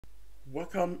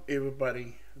Welcome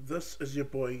everybody, this is your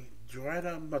boy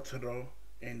Dryder Mataroa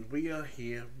and we are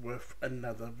here with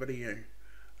another video.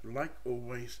 Like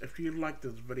always, if you like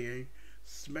this video,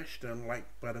 smash the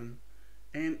like button,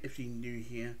 and if you're new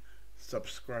here,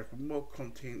 subscribe for more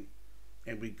content,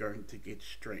 and we're going to get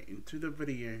straight into the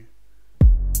video.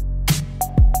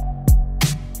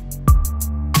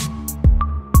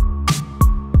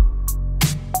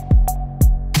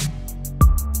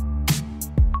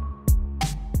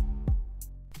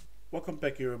 Welcome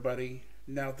back everybody.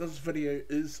 Now this video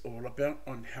is all about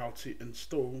on how to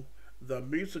install the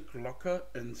music locker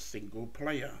in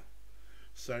SinglePlayer.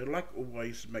 So like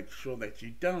always, make sure that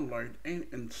you download and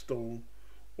install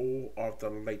all of the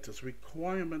latest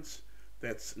requirements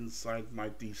that's inside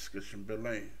my description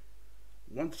below.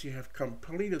 Once you have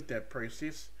completed that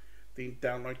process, then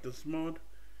download this mod,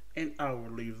 and I will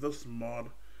leave this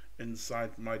mod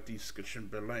inside my description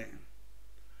below.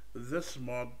 This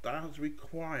mod does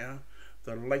require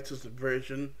the latest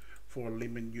version for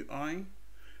Lemon UI,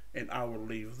 and I will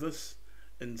leave this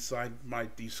inside my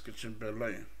description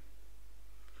below.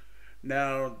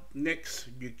 Now next,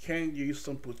 you can use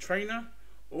Simple Trainer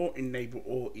or enable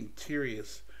all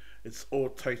interiors. It's all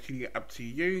totally up to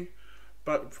you,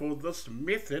 but for this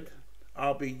method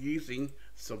I'll be using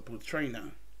Simple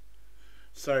Trainer.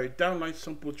 So download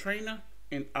Simple Trainer,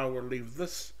 and I will leave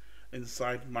this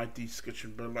inside my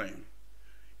description below.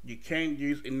 You can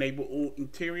use enable all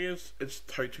interiors, it's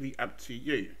totally up to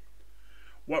you.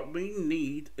 What we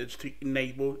need is to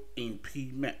enable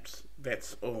MP maps,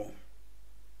 that's all.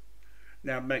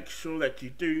 Now make sure that you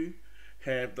do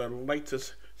have the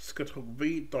latest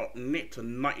ShotCut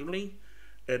nightly,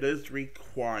 it is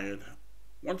required.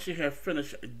 Once you have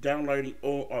finished downloading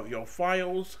all of your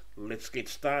files, let's get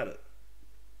started.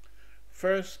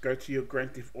 First, go to your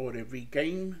Grand Theft Auto V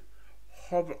game,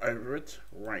 hover over it,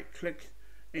 right click,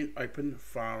 and open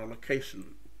file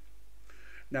location.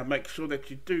 Now make sure that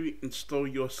you do install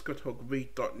your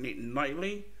ShotCut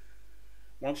nightly.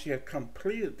 Once you have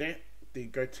completed that, then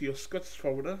go to your scripts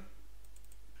folder.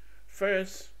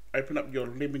 First, open up your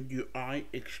Lemon UI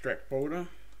extract folder.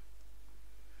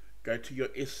 Go to your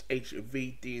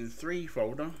SHVDN3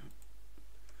 folder.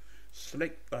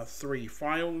 Select the 3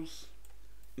 files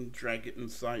and drag it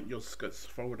inside your scripts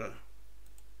folder.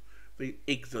 Then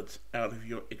exit out of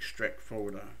your extract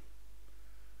folder.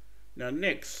 Now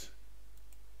next,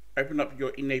 open up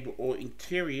your enable all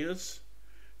interiors.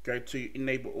 Go to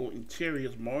enable all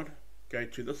interiors mod, go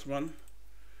to this one,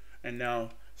 and now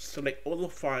select all the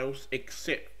files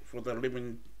except for the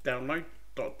lemon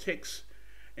download.txt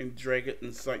and drag it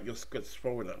inside your scripts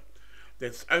folder.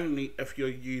 That's only if you're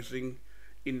using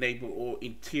enable all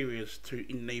interiors to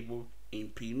enable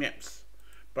MP maps.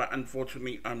 But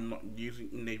unfortunately I'm not using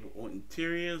enable all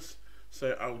interiors,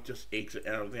 so I'll just exit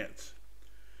out of that.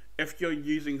 If you're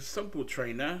using Simple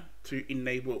Trainer to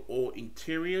enable all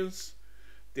interiors,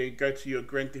 then go to your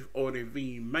Grand Theft Auto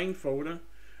V main folder,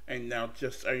 and now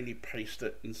just only paste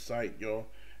it inside your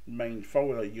main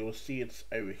folder. You'll see it's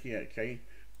over here, okay,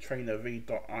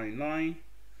 trainerv.i9,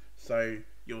 so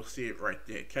you'll see it right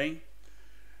there, okay.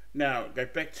 Now go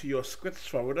back to your scripts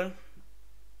folder,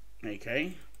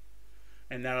 okay,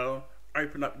 and now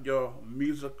open up your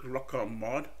music locker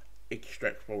mod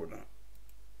extract folder.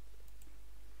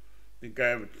 Then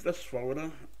go over to this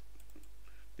folder,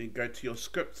 then go to your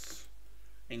scripts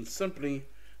and simply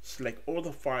select all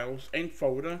the files and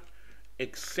folder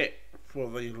except for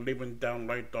the lemon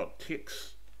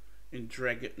download.txt and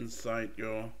drag it inside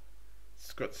your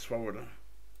scripts folder.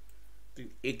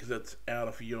 Then exit out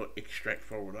of your extract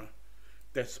folder.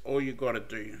 That's all you gotta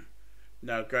do.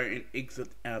 Now go and exit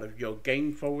out of your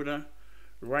game folder,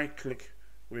 right click,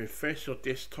 refresh your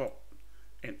desktop,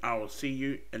 and I will see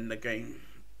you in the game.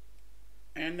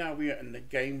 And now we are in the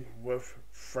game with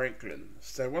Franklin.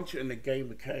 So once you're in the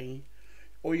game, okay,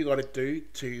 all you gotta do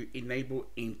to enable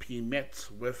MP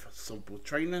maps with Simple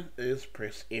Trainer is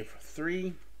press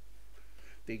F3,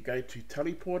 then go to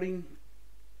teleporting.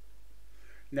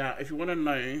 Now if you want to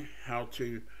know how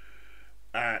to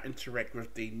interact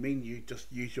with the menu,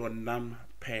 just use your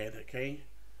numpad, okay,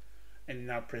 and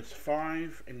now press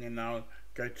 5, and then now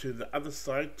go to the other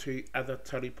side to other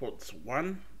teleports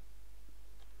 1,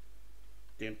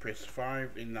 then press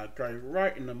 5, and now go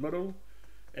right in the middle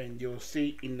and you'll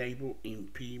see enable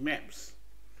MP maps.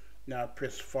 Now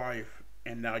press 5,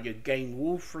 and now your game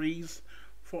will freeze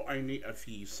for only a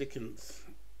few seconds.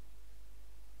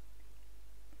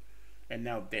 And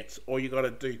now that's all you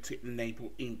gotta do to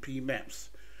enable MP maps.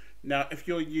 Now if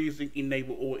you're using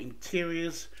enable all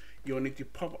interiors, you'll need to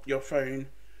pop up your phone,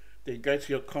 then go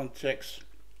to your contacts,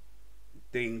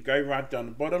 then go right down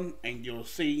the bottom and you'll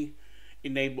see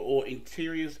enable all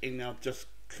interiors, and now just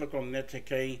click on that,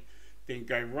 okay? Then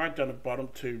go right down the bottom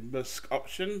to MISC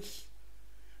options,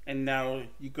 and now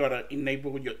you gotta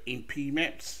enable your MP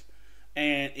maps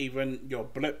and even your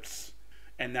blips,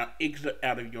 and now exit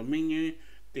out of your menu.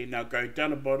 Then now go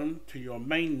down the bottom to your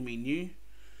main menu,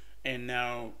 and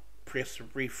now press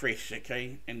refresh,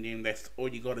 okay? And then that's all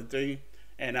you gotta do,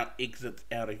 and now exit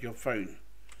out of your phone.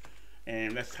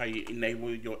 And that's how you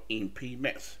enable your MP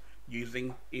maps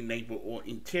using enable all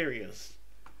interiors.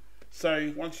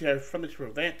 So once you have finished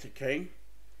with that, okay,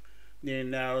 then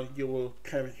now you will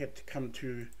have to come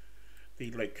to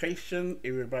the location.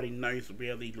 Everybody knows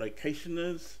where the location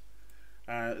is.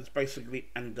 It's basically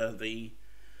under the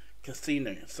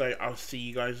casino. So I'll see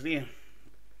you guys there.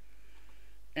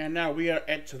 And now we are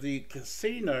at the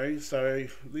casino. So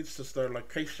this is the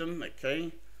location,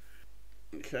 okay.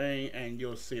 Okay, and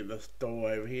you'll see this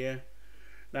door over here.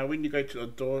 Now when you go to the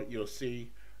door, you'll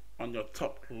see on your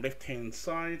top left hand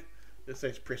side it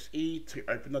says press E to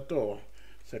open the door.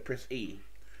 So press E.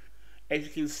 As you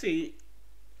can see,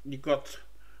 you got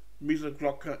music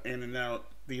locker, and now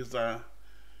there's a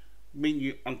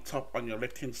menu on top on your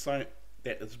left hand side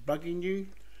that is bugging you.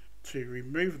 To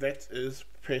remove that is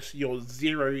press your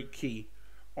 0 key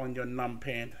on your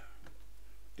numpad.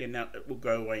 Then now it will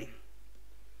go away.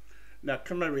 Now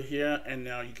come over here, and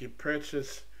now you can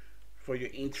purchase for your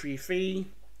entry fee.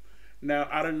 Now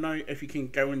I don't know if you can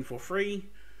go in for free.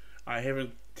 I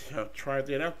haven't tried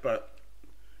that out, but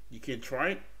you can try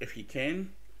it if you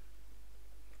can.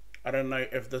 I don't know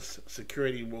if this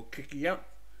security will kick you out,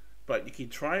 but you can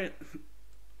try it.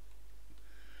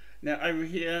 Now over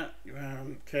here,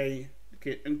 okay, you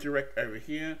can interact over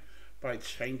here by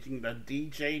changing the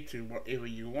DJ to whatever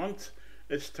you want.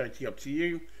 It's totally up to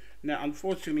you. Now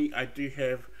unfortunately I do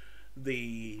have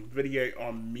the video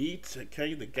on mute,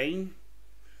 okay, the game,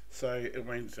 so it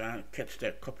won't catch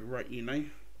that copyright, you know.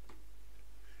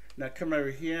 Now come over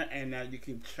here, and now you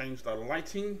can change the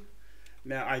lighting.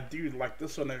 Now I do like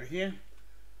this one over here,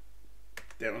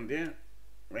 that one there.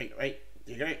 Wait, there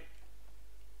you go.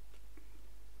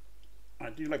 I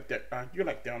do like that. I do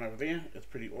like that one over there. It's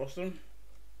pretty awesome.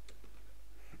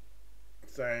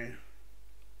 So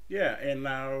yeah, and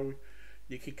now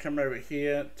you can come over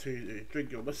here to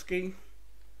drink your whiskey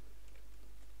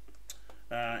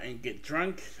and get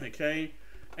drunk, okay?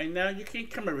 And now you can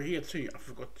come over here too. I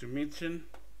forgot to mention,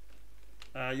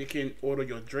 you can order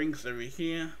your drinks over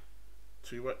here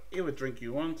to whatever drink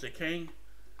you want, okay?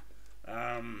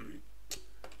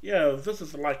 Yeah, this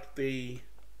is like the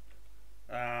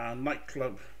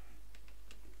nightclub.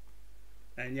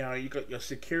 And now you got your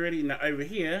security. Now over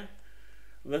here,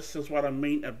 this is what I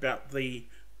mean about the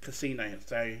casino.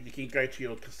 So you can go to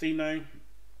your casino,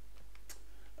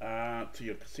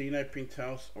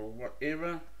 penthouse or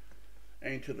whatever,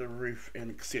 and to the roof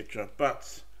and etc.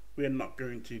 But we're not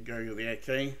going to go there,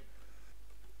 okay?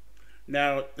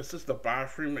 Now this is the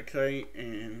bathroom, okay,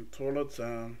 and toilets.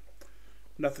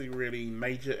 Nothing really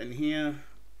major in here,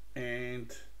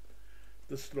 and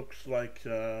this looks like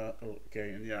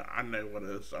okay, yeah, I know what it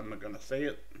is. I'm not gonna say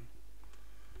it.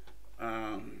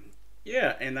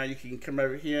 Yeah, and now you can come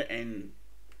over here and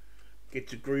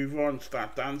get your groove on,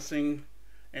 start dancing.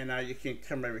 And now you can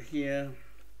come over here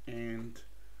and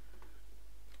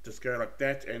just go like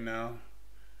that, and now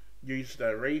use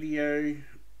the radio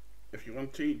if you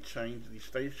want to, change the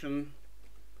station,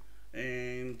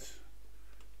 and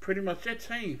pretty much that's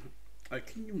it.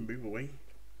 Can you move away?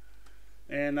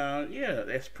 And yeah,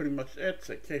 that's pretty much it,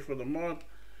 okay, for the mod.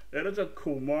 It is a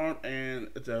cool mod, and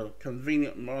it's a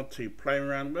convenient mod to play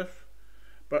around with,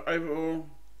 but overall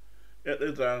it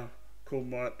is a cool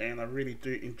mod, and I really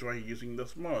do enjoy using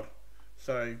this mod.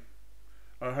 So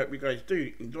I hope you guys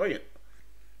do enjoy it.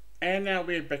 And now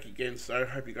we're back again, so I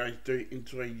hope you guys do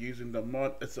enjoy using the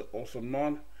mod. It's an awesome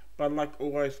mod. But like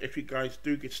always, if you guys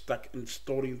do get stuck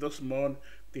installing this mod,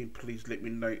 then please let me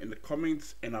know in the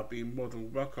comments, and I'll be more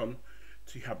than welcome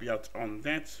to help you out on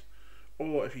that.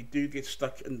 Or if you do get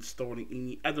stuck installing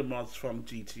any other mods from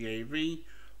GTA V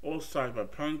or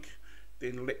Cyberpunk,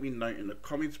 then let me know in the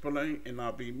comments below, and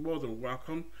I'll be more than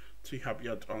welcome to help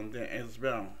you out on that as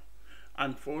well.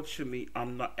 Unfortunately,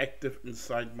 I'm not active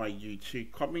inside my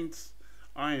YouTube comments.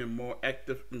 I am more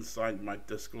active inside my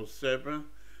Discord server.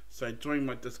 So join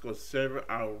my Discord server.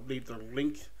 I'll leave the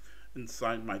link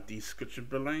inside my description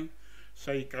below,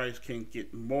 so you guys can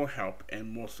get more help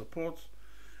and more support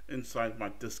inside my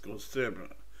Discord server.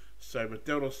 So with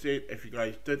that all said, if you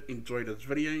guys did enjoy this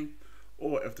video,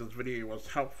 or if this video was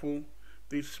helpful,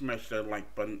 please smash that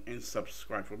like button and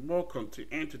subscribe for more content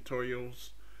and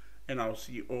tutorials, and I'll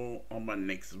see you all on my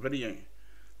next video.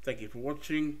 Thank you for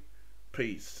watching.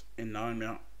 Peace, and I'm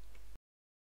out.